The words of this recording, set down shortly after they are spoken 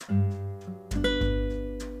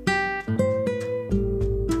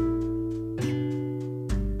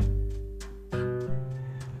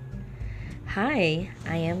Hi,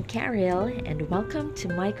 I am Carol and welcome to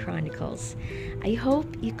my chronicles. I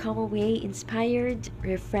hope you come away inspired,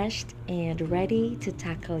 refreshed, and ready to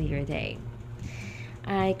tackle your day.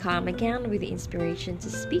 I come again with the inspiration to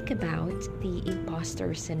speak about the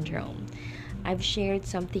imposter syndrome. I've shared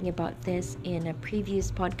something about this in a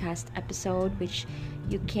previous podcast episode, which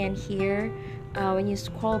you can hear when you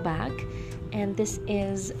scroll back. And this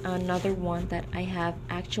is another one that I have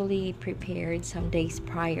actually prepared some days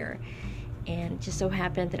prior. And just so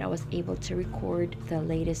happened that I was able to record the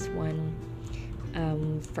latest one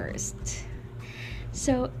first.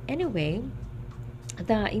 So, anyway,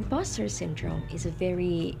 the imposter syndrome is a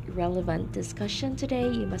very relevant discussion today.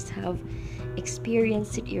 You must have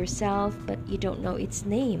experienced it yourself, but you don't know its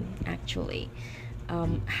name actually.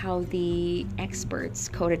 How the experts,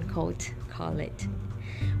 quote unquote, call it.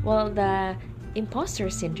 Well, the imposter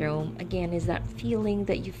syndrome, again, is that feeling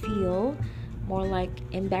that you feel more like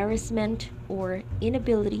embarrassment or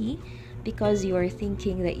inability because you are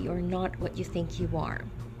thinking that you're not what you think you are.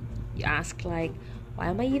 You ask, like, why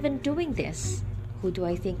am I even doing this? Who do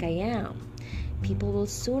I think I am? People will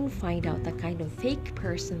soon find out the kind of fake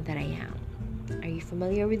person that I am. Are you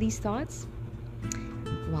familiar with these thoughts?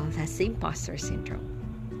 Well, that's the imposter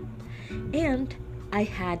syndrome. And I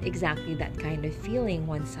had exactly that kind of feeling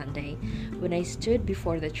one Sunday when I stood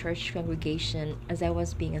before the church congregation as I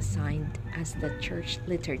was being assigned as the church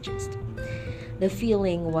liturgist. The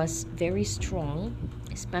feeling was very strong,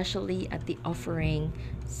 especially at the offering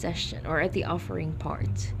session or at the offering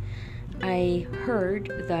part. I heard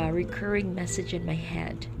the recurring message in my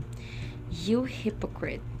head. You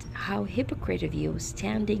hypocrite, how hypocrite of you,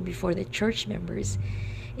 standing before the church members,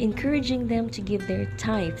 encouraging them to give their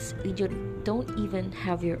tithes when you don't even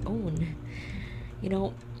have your own.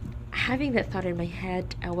 Having that thought in my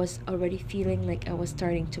head, I was already feeling like I was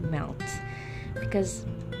starting to melt because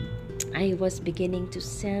I was beginning to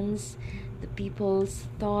sense the people's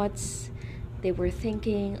thoughts. They were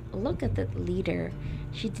thinking, look at that leader.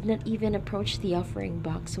 She did not even approach the offering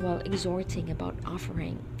box while exhorting about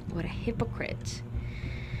offering. What a hypocrite.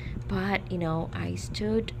 But, I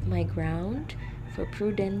stood my ground for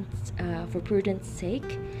prudence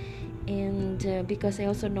sake, and because I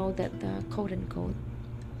also know that the quote-unquote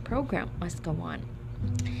program must go on.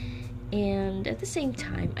 And at the same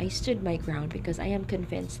time, I stood my ground because I am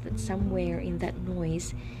convinced that somewhere in that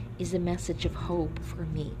noise is a message of hope for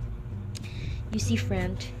me. You see,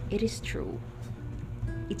 friend, it is true.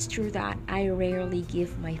 It's true that I rarely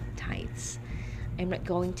give my tithes. I'm not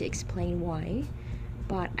going to explain why,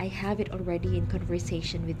 but I have it already in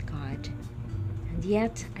conversation with God. And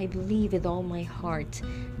yet, I believe with all my heart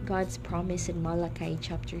God's promise in Malachi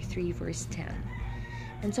chapter 3 verse 10.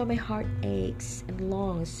 And so my heart aches and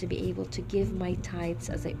longs to be able to give my tithes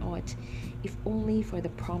as I ought, if only for the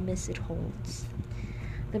promise it holds.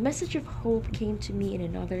 The message of hope came to me in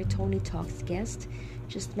another Tony Talks guest,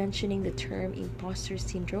 just mentioning the term imposter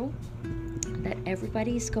syndrome, that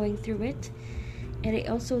everybody is going through it, and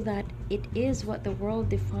also that it is what the world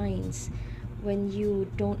defines when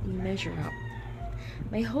you don't measure up.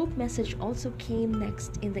 My hope message also came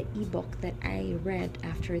next in the ebook that I read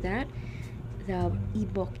after that, the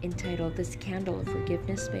ebook entitled The Scandal of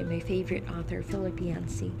Forgiveness by my favorite author, Philip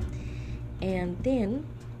Yancey. And then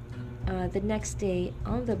the next day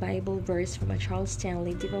on the Bible verse from a Charles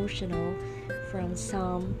Stanley devotional from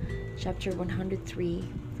Psalm chapter 103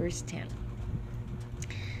 verse 10.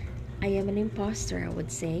 I am an imposter, I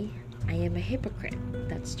would say. I am a hypocrite,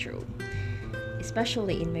 that's true,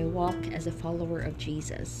 especially in my walk as a follower of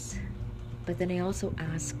Jesus. But then I also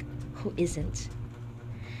ask, who isn't?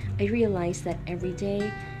 I realize that every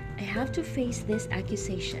day I have to face this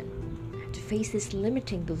accusation. I have to face this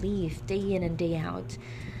limiting belief day in and day out.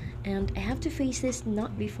 And I have to face this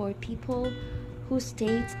not before people whose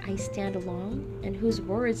states I stand alone and whose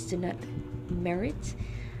words do not merit,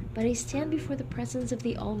 but I stand before the presence of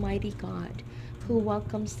the Almighty God, who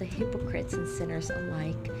welcomes the hypocrites and sinners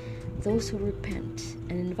alike, those who repent,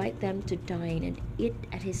 and invite them to dine and eat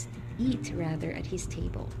at his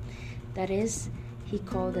table. That is, he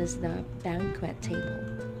called us the banquet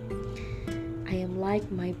table. I am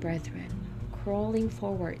like my brethren, crawling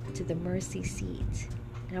forward to the mercy seat,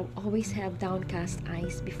 and I'll always have downcast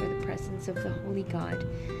eyes before the presence of the Holy God.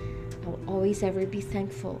 I'll always ever be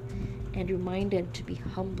thankful and reminded to be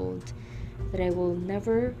humbled, that I will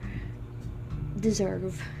never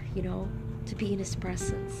deserve, to be in his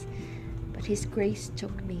presence. But his grace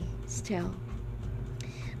took me still.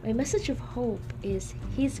 My message of hope is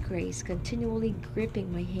his grace continually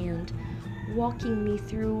gripping my hand, walking me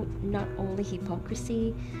through not only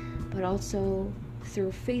hypocrisy, but also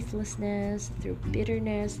through faithlessness, through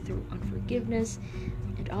bitterness, through unforgiveness,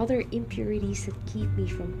 and other impurities that keep me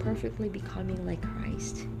from perfectly becoming like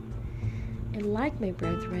Christ. And like my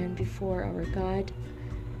brethren, before our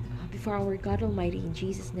God Almighty, in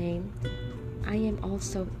Jesus' name, I am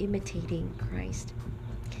also imitating Christ.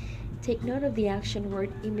 Take note of the action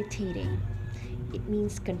word imitating. It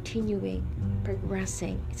means continuing,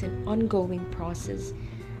 progressing. It's an ongoing process.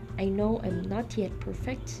 I know I'm not yet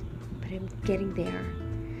perfect, but I'm getting there.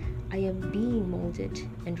 I am being molded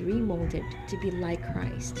and remolded to be like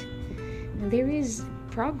Christ. And there is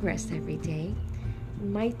progress every day.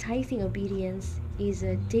 My tithing obedience is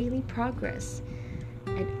a daily progress,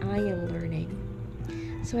 and I am learning.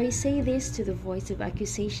 So I say this to the voice of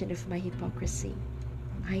accusation of my hypocrisy.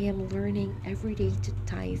 I am learning every day to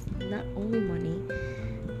tithe not only money,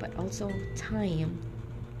 but also time,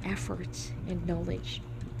 effort, and knowledge.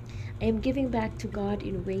 I am giving back to God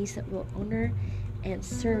in ways that will honor and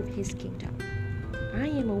serve His kingdom. I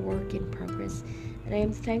am a work in progress, and I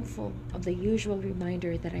am thankful of the usual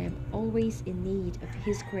reminder that I am always in need of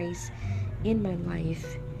His grace in my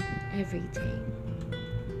life every day.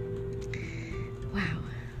 Wow,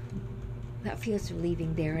 that feels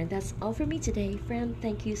relieving there. And that's all for me today, friend.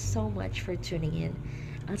 Thank you so much for tuning in.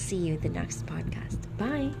 I'll see you in the next podcast.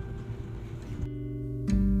 Bye.